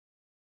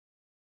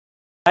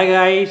Hi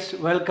guys!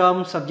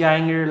 Welcome sa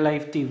Biyaheng Your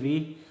Life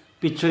TV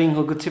featuring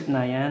HUGOT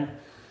SIPNAYAN.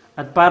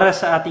 At para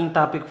sa ating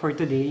topic for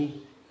today,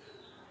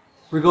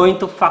 we're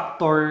going to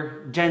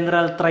factor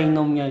general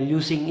trinomial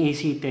using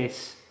AC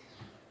test.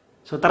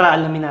 So tara,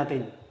 alamin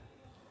natin.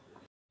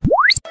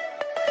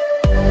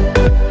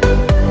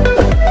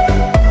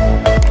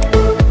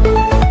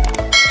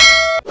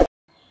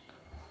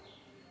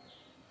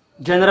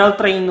 General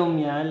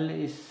trinomial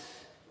is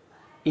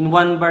in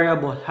one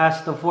variable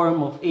has the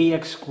form of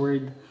ax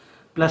squared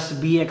plus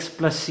bx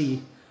plus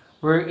c,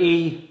 where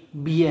a,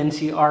 b, and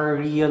c are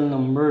real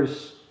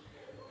numbers.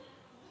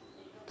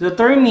 To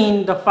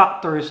determine the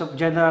factors of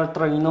general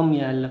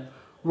trinomial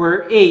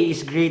where a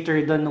is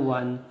greater than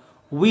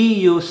 1, we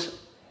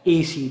use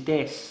AC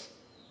test.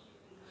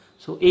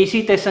 So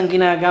AC test ang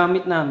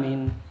ginagamit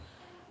namin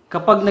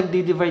kapag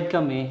nagdi-divide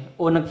kami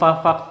o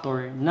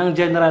nagfa-factor ng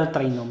general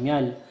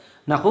trinomial,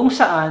 na kung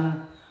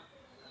saan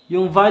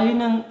yung value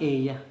ng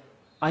a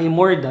ay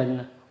more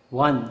than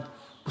 1.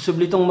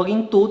 Posible itong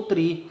maging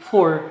 2, 3,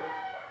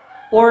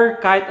 4, or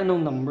kahit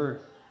anong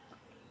number.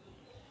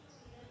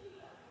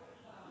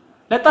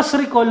 Let us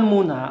recall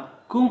muna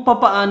kung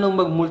papaano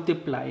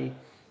mag-multiply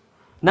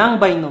ng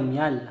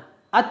binomial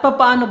at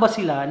papaano ba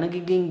sila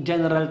nagiging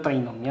general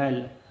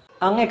trinomial.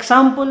 Ang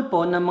example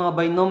po ng mga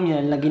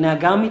binomial na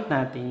ginagamit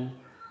natin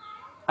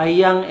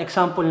ay ang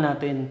example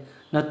natin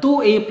na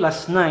 2a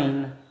plus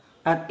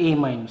 9 at a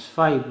minus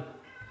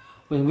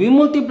 5. When we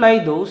multiply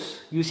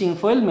those using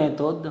FOIL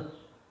method,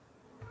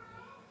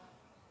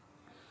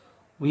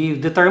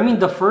 we've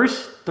determined the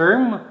first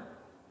term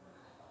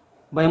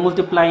by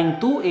multiplying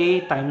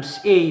 2a times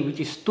a, which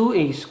is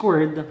 2a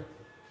squared,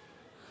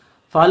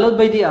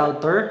 followed by the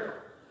outer.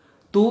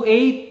 2a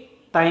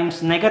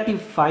times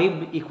negative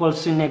 5 equals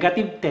to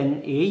negative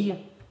 10a.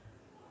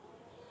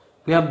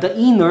 We have the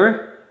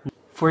inner.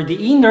 For the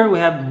inner,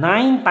 we have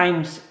 9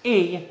 times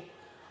a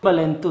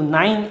equivalent to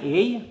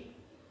 9a.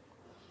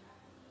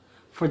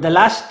 For the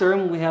last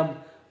term, we have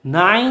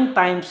 9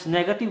 times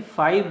negative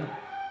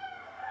 5,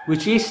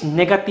 which is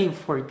negative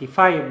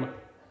 45.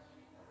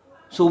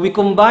 So we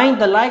combine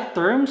the like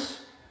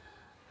terms.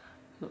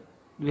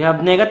 We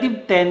have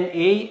negative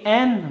 10a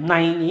and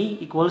 9a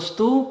equals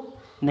to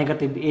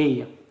negative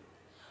a.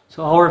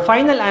 So our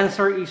final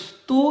answer is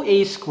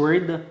 2a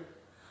squared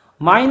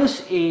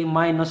minus a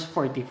minus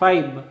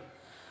 45.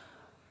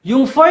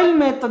 Yung FOIL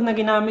method na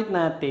ginamit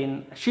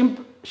natin,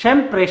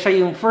 syempre siya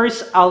yung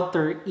first,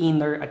 outer,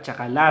 inner, at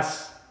saka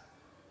last.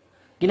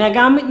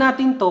 Ginagamit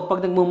natin to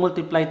pag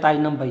nagmumultiply tayo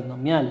ng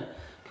binomial.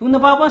 Kung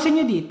napapansin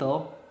nyo dito,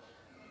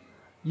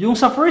 yung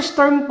sa first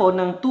term po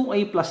ng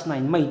 2a plus 9,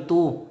 may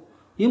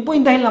 2. Yun po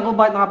yung dahilan kung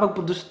bakit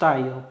nakapag-produce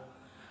tayo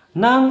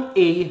ng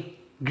a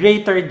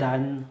greater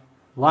than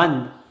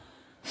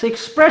 1. Sa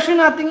expression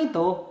natin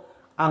ito,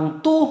 ang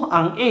 2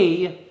 ang a,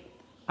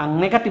 ang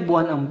negative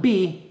 1 ang b,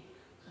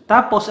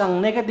 tapos ang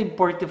negative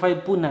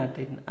 45 po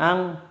natin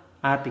ang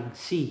ating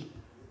c.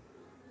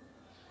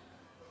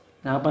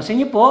 Napapansin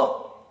nyo po,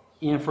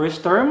 yung first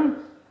term,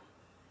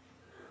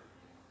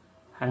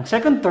 ang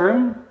second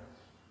term,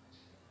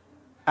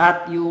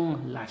 at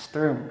yung last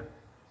term.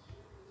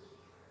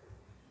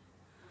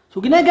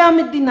 So,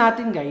 ginagamit din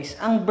natin guys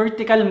ang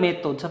vertical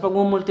method sa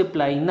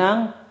pag-multiply ng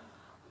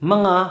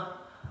mga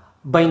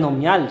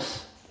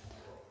binomials.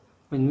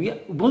 When we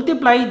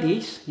multiply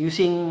this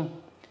using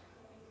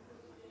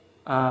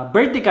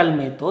vertical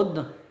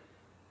method,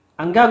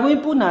 ang gagawin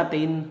po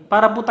natin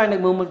para po tayo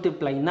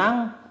nag-multiply ng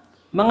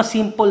mga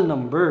simple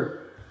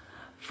number.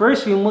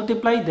 First, we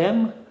multiply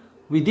them.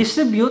 We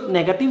distribute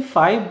negative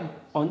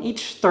 5 on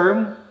each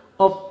term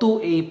of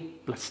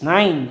 2a plus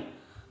 9.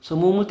 So,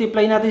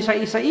 multiply natin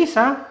siya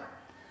isa-isa.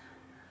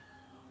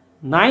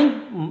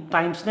 9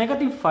 times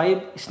negative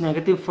 5 is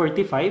negative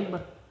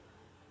 45.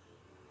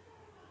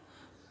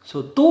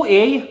 So,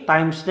 2a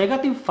times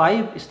negative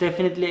 5 is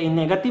definitely a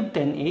negative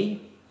 10a.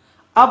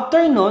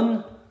 After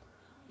nun,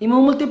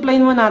 imumultiply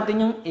naman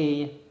natin yung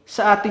a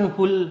sa ating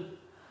whole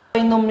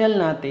binomial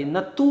natin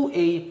na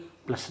 2a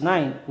plus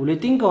 9.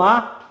 Ulitin ko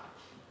ha.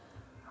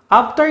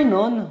 After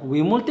nun,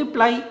 we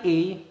multiply a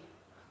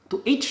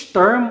to each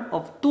term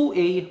of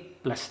 2a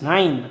plus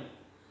 9.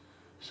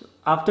 So,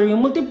 after you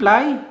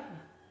multiply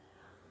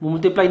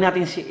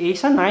natin si a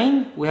sa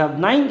 9. We have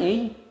 9a.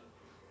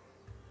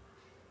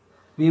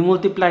 We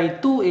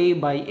multiply 2a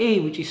by a,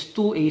 which is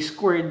 2a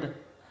squared.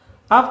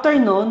 After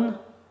nun,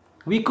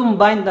 we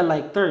combine the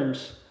like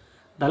terms.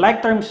 The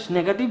like terms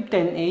negative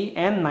 10a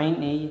and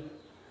 9a.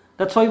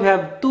 That's why we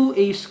have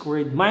 2a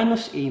squared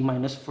minus a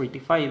minus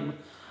 45.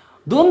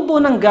 Doon po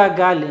nang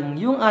gagaling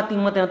yung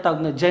ating tinatawag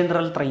na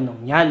general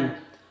trinomial.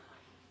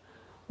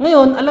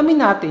 Ngayon,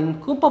 alamin natin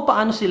kung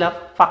paano sila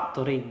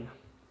factorin.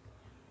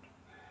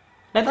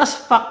 Let us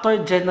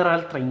factor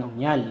general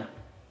trinomial.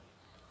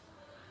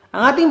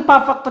 Ang ating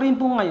pa-factorin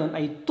po ngayon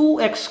ay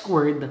 2x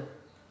squared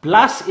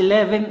plus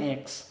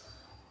 11x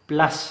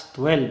plus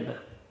 12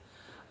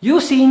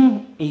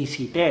 using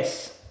AC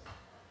test.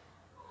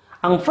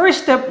 Ang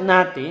first step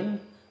natin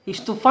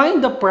is to find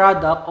the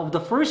product of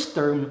the first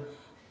term,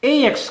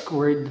 ax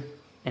squared,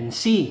 and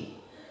c.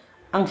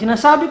 Ang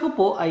sinasabi ko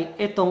po ay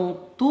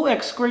itong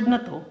 2x squared na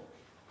to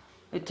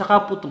at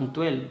saka po itong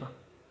 12.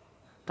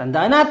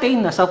 Tandaan natin,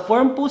 nasa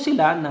form po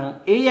sila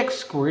ng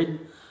ax squared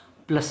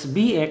plus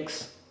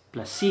bx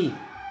plus c.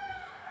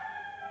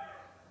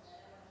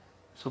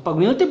 So, pag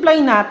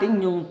multiply natin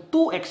yung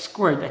 2x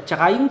squared at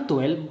saka yung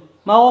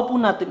 12, makuha po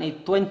natin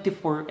ay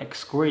 24x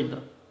squared.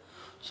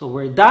 So,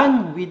 we're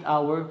done with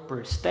our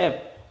first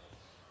step.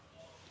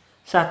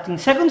 Sa ating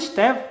second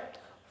step,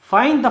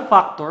 find the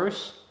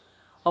factors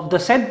of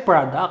the said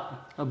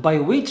product by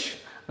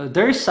which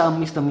their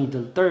sum is the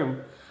middle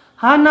term.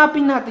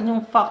 Hanapin natin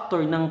yung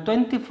factor ng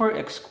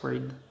 24x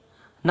squared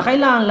na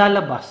kailangan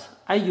lalabas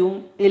ay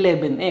yung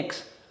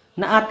 11x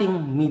na ating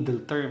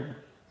middle term.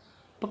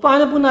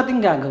 Paano po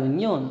natin gagawin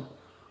yon?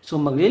 So,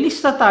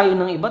 maglilista tayo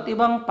ng iba't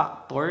ibang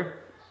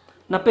factor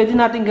na pwede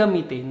natin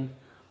gamitin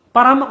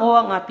para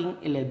makuha ang ating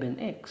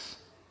 11x.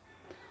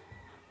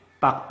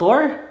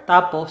 Factor,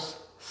 tapos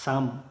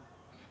sum.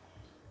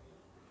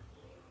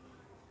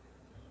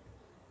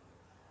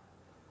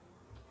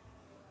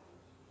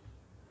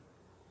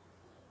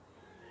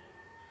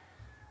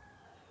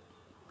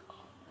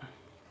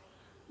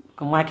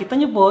 Kung makikita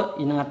nyo po,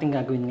 yun ang ating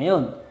gagawin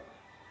ngayon.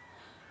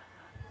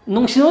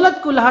 Nung sinulat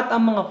ko lahat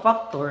ang mga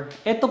factor,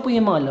 ito po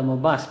yung mga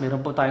lumabas.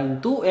 Meron po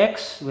tayong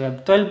 2x, we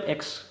have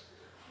 12x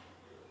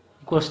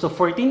equals to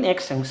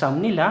 14x, ang sum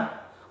nila.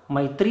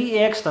 May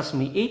 3x, tas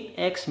may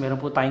 8x, meron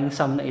po tayong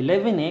sum na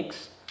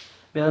 11x.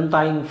 Meron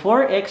tayong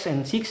 4x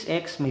and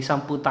 6x, may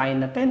sum po tayo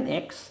na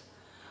 10x.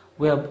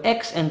 We have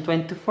x and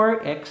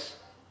 24x.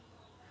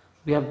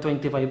 We have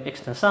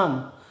 25x na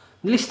sum.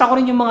 Nilista ko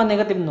rin yung mga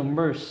negative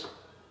numbers.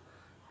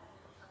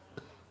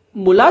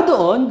 Mula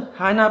doon,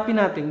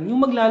 hanapin natin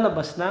yung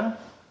maglalabas ng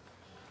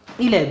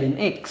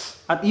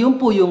 11x. At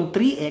yun po yung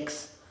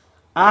 3x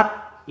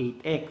at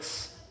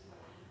 8x.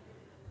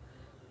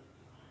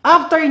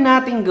 After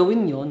natin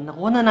gawin yun,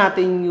 nakuha na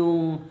natin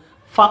yung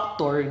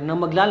factor na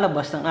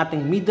maglalabas ng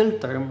ating middle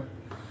term.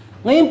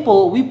 Ngayon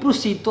po, we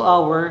proceed to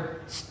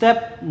our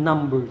step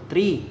number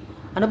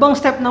 3. Ano bang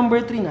step number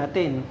 3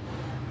 natin?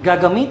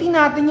 Gagamitin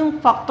natin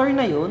yung factor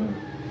na yun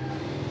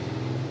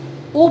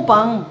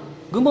upang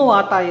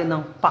gumawa tayo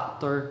ng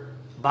factor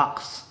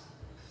box.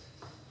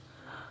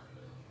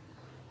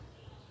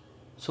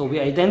 So,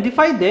 we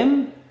identify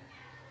them.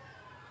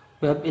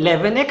 We have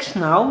 11x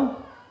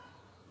now.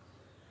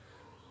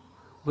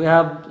 We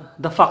have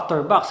the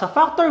factor box. Sa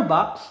factor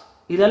box,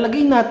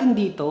 ilalagay natin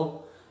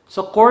dito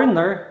sa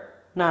corner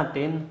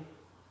natin,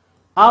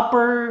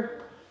 upper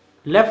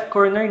left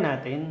corner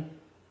natin.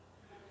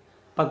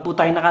 Pag po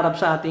tayo nakarap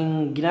sa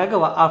ating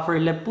ginagawa,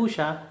 upper left po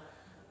siya,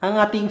 ang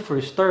ating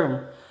first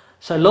term.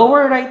 Sa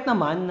lower right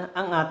naman,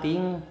 ang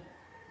ating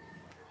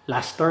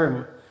last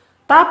term.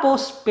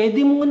 Tapos,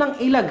 pwede mo nang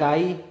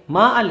ilagay,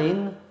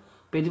 maalin,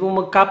 pwede mo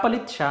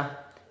magkapalit siya,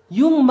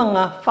 yung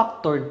mga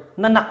factor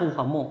na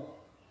nakuha mo.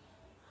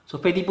 So,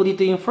 pwede po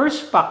dito yung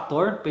first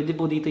factor, pwede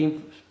po dito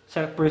yung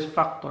first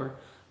factor,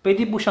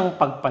 pwede po siyang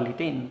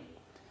pagpalitin.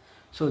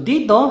 So,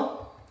 dito,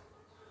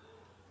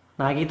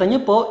 nakikita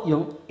nyo po,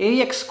 yung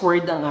ax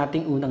squared ang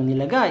ating unang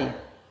nilagay.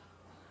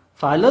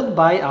 Followed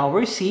by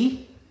our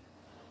c.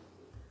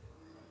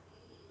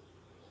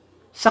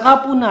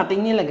 Saka po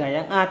natin nilagay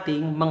ang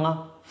ating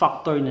mga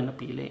factor na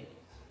napili.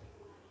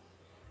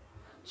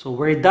 So,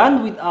 we're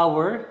done with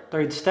our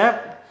third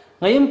step.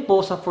 Ngayon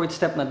po sa fourth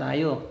step na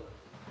tayo.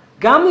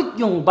 Gamit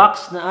yung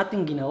box na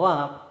ating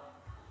ginawa,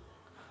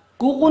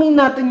 kukunin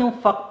natin yung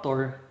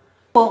factor.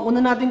 So,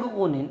 una natin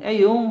kukunin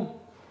ay yung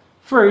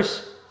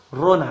first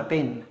row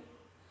natin.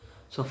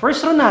 So,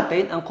 first row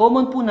natin, ang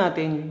common po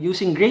natin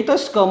using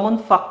greatest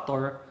common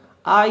factor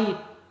ay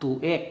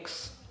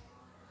 2x.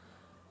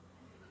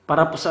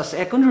 Para po sa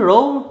second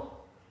row,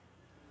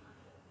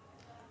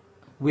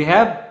 we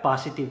have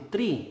positive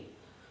 3.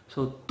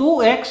 So,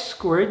 2x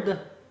squared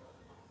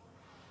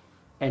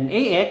and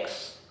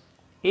ax,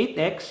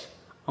 8x,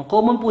 ang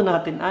common po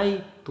natin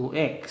ay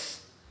 2x.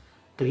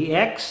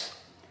 3x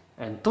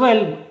and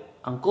 12,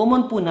 ang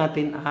common po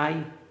natin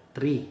ay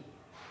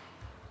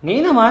 3.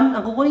 Ngayon naman,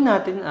 ang kukunin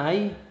natin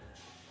ay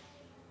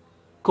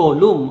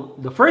column.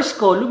 The first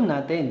column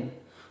natin,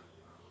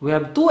 we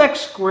have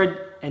 2x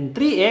squared and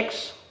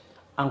 3x,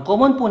 ang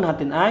common po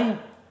natin ay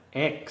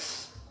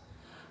x.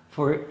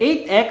 For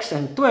 8x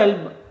and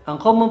 12, ang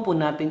common po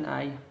natin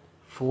ay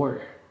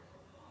 4.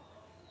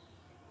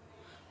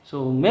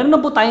 So, meron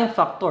na po tayong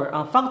factor.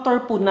 Ang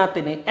factor po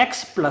natin ay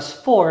x plus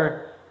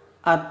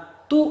 4 at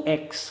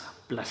 2x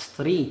plus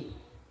 3.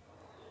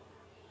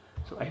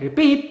 So, I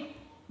repeat,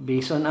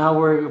 based on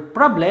our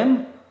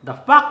problem, the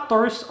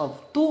factors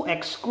of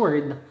 2x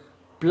squared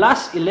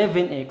plus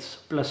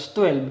 11x plus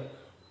 12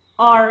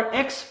 are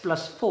x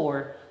plus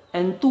 4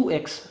 and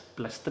 2x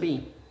plus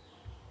 3.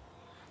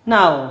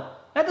 Now,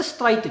 let us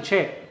try to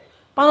check.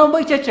 Paano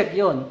ba i-check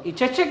yun?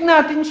 I-check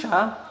natin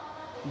siya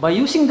by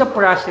using the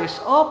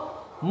process of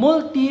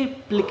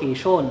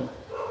multiplication.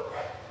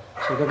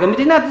 So,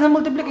 gagamitin natin sa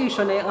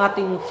multiplication ay ang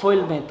ating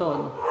FOIL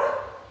method.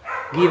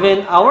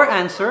 Given our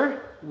answer,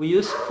 we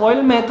use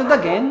FOIL method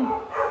again.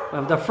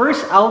 We have the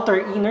first, outer,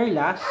 inner,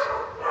 last.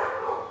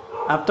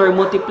 After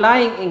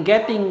multiplying and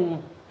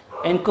getting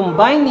and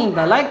combining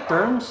the like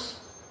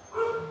terms,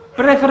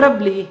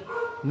 preferably,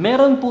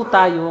 meron po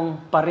tayong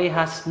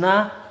parehas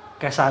na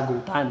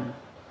kasagutan.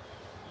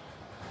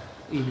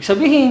 Ibig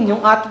sabihin,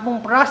 yung ating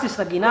pong process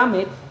na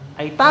ginamit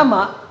ay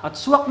tama at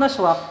swak na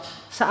swak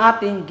sa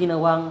ating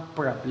ginawang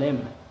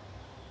problem.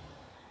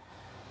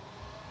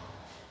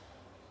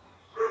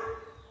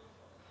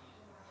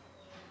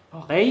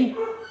 Okay?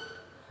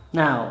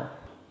 Now,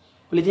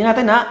 ulitin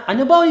natin ha,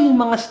 ano ba yung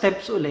mga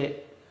steps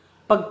uli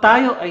pag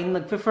tayo ay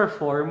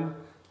nagpe-perform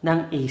ng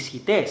AC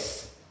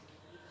test?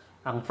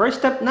 Ang first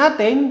step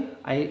natin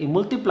ay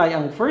i-multiply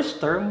ang first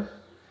term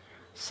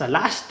sa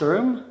last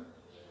term.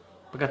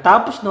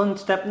 Pagkatapos nun,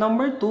 step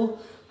number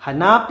 2,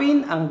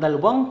 hanapin ang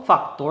dalawang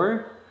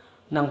factor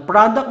ng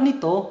product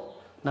nito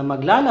na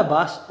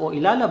maglalabas o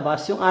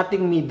ilalabas yung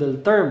ating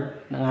middle term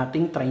ng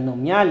ating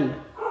trinomial.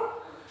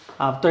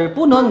 After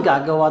po nun,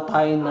 gagawa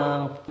tayo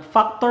ng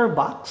factor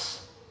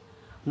box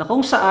na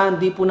kung saan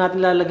di po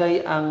natin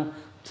lalagay ang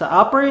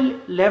sa upper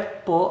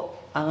left po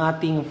ang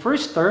ating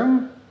first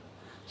term,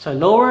 sa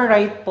lower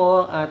right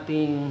po ang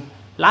ating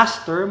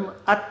last term,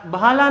 at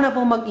bahala na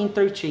po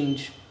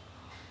mag-interchange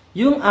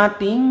yung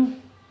ating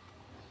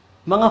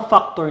mga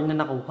factor na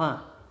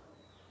nakuha.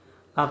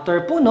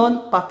 After po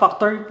nun,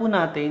 pa-factor po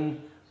natin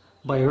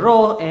by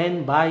row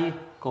and by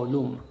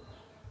column.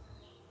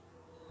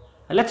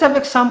 Let's have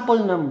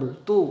example number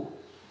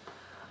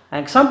 2.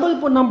 Ang example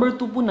po number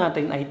 2 po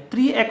natin ay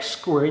 3x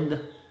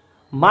squared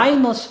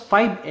minus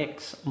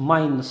 5x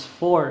minus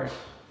 4.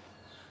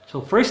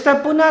 So first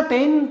step po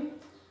natin,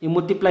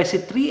 i-multiply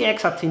si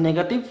 3x at si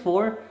negative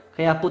 4,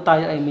 kaya po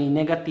tayo ay may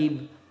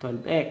negative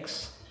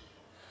 12x.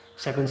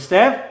 Second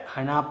step,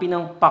 hanapin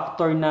ang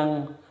factor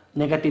ng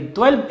negative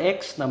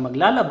 12x na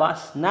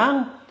maglalabas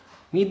ng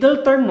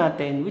middle term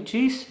natin, which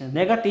is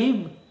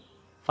negative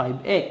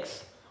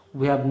 5x.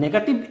 We have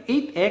negative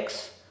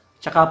 8x,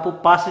 tsaka po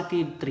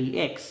positive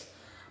 3x.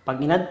 Pag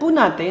inad po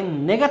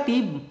natin,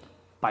 negative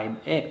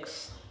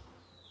 5x.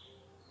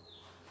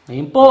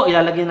 Ngayon po,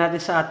 ilalagay natin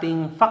sa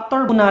ating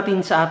factor po natin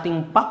sa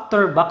ating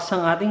factor box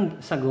ang ating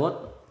sagot.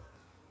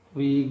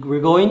 We're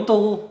going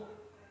to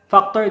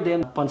factor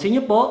them. Pansin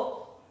nyo po,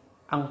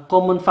 ang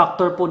common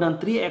factor po ng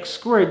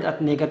 3x squared at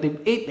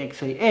negative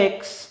 8x ay x.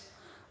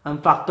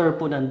 Ang factor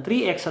po ng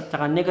 3x at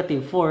saka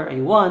negative 4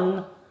 ay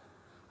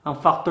 1. Ang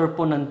factor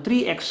po ng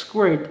 3x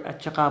squared at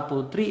saka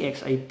po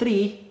 3x ay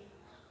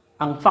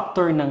 3. Ang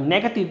factor ng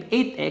negative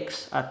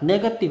 8x at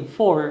negative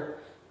 4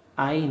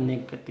 ay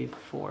negative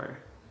 4.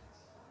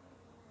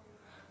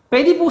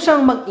 Pwede po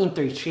siyang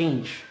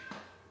mag-interchange.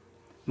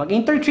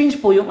 Mag-interchange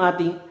po yung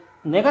ating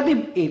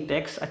negative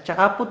 8x at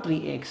saka po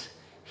 3x.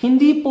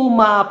 Hindi po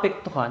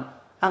maapektuhan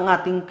ang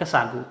ating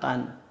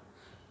kasagutan.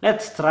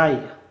 Let's try.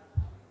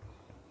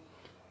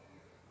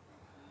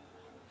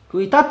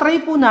 Kung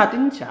itatry po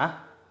natin siya,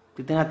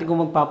 tignan natin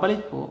kung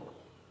magpapalit po.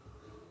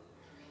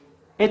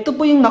 Ito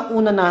po yung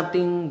nauna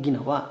nating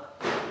ginawa.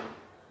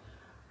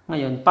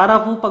 Ngayon, para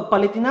po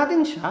pagpalitin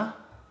natin siya,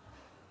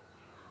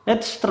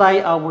 let's try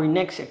our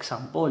next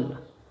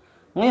example.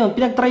 Ngayon,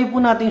 pinag-try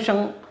po natin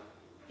siyang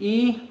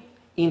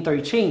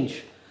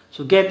i-interchange.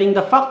 So, getting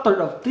the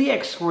factor of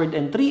 3x squared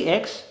and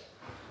 3x,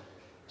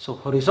 so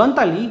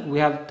horizontally,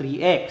 we have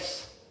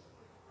 3x.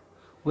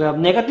 We have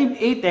negative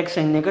 8x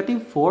and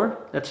negative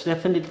 4. That's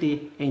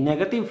definitely a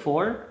negative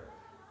 4.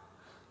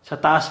 Sa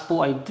taas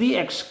po ay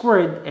 3x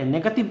squared and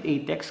negative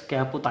 8x,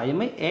 kaya po tayo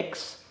may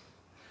x.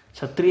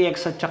 Sa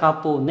 3x at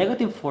saka po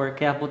negative 4,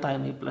 kaya po tayo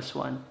may plus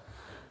 1.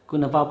 Kung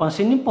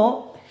napapansin niyo po,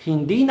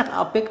 hindi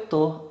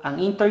nakaapekto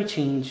ang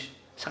interchange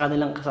sa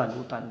kanilang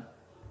kasagutan.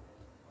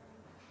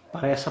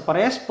 Parehas sa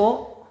parehas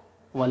po,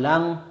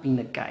 walang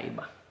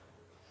pinagkaiba.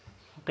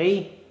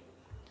 Okay?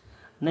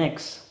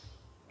 Next.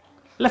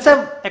 Let's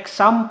have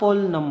example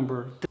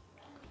number 3.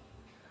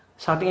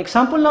 Sa ating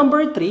example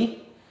number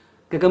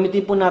 3,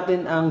 gagamitin po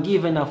natin ang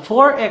given na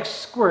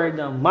 4x squared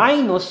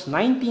minus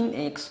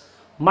 19x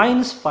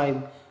minus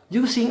 5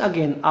 using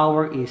again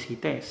our AC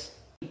test.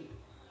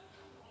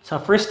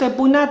 Sa first step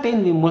po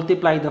natin, we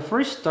multiply the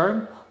first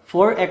term,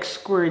 4x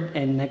squared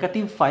and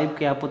negative 5,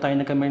 kaya po tayo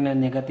nagkamay na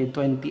negative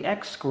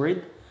 20x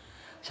squared.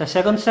 Sa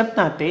second step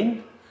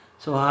natin,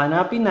 so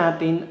hanapin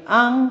natin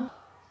ang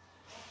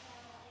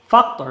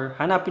factor,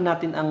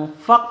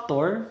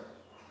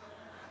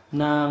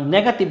 ng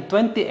negative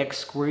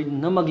 20x squared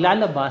na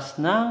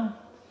maglalabas ng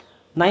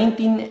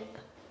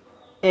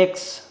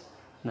 19x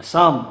na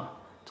sum.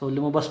 So,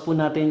 lumabas po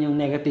natin yung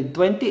negative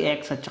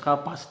 20x at saka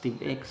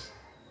positive x.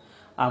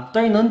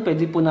 After nun,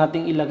 pwede po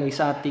natin ilagay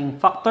sa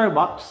ating factor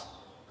box.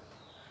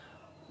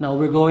 Now,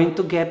 we're going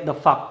to get the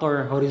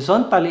factor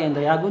horizontally and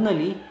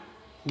diagonally.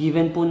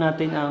 Given po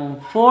natin ang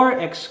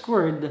 4x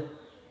squared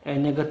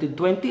and negative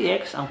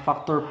 20x. Ang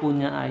factor po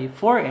niya ay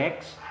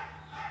 4x.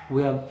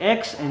 We have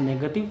x and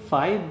negative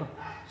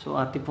 5. So,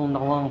 ating pong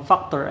nakuha ang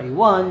factor ay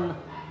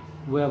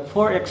 1. We have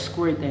 4x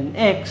squared and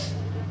x.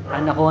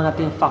 Ang nakuha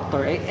natin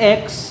factor ay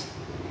x.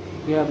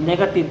 We have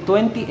negative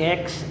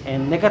 20x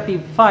and negative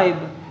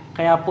 5.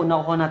 Kaya po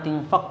nakuha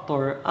natin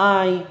factor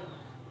ay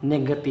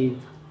negative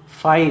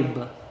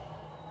 5.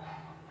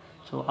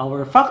 So,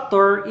 our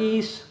factor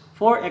is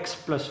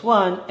 4x plus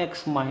 1,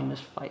 x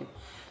minus 5.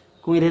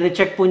 Kung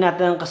i-recheck po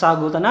natin ang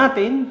kasagutan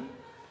natin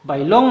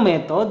by long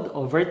method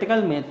o vertical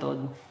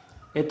method,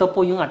 ito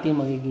po yung ating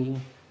magiging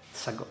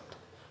sagot.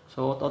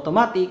 So,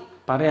 automatic,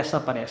 parehas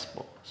na parehas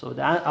po. So,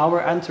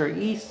 our answer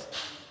is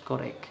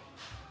correct.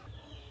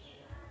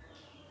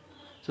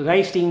 So,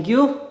 guys, thank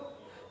you.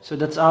 So,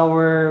 that's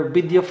our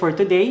video for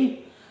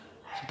today.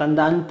 So,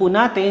 tandaan po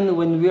natin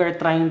when we are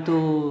trying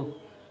to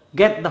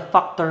get the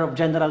factor of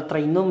general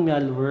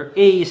trinomial where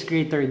a is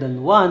greater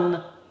than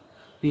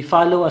 1, we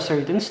follow a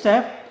certain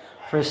step.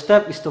 First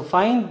step is to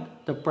find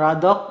the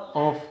product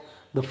of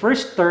the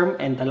first term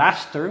and the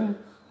last term.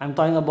 I'm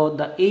talking about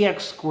the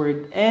ax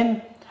squared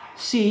and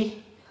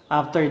c.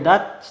 After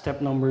that,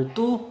 step number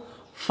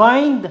 2,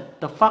 find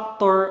the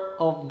factor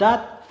of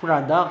that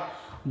product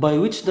by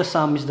which the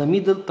sum is the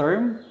middle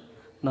term.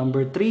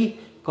 Number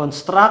 3,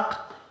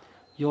 construct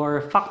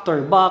your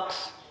factor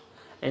box.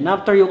 And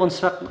after you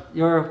construct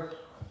your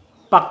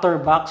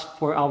factor box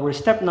for our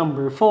step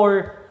number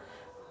 4,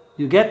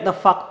 you get the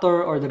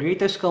factor or the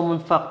greatest common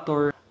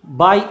factor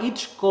by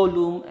each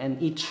column and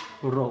each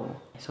row.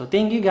 So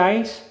thank you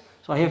guys.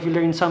 So I hope you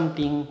learned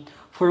something.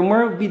 For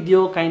more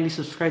video, kindly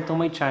subscribe to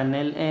my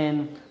channel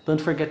and don't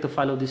forget to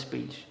follow this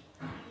page.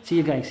 See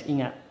you guys.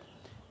 Ingat.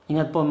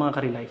 Ingat po mga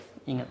ka-relife.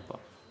 Ingat po.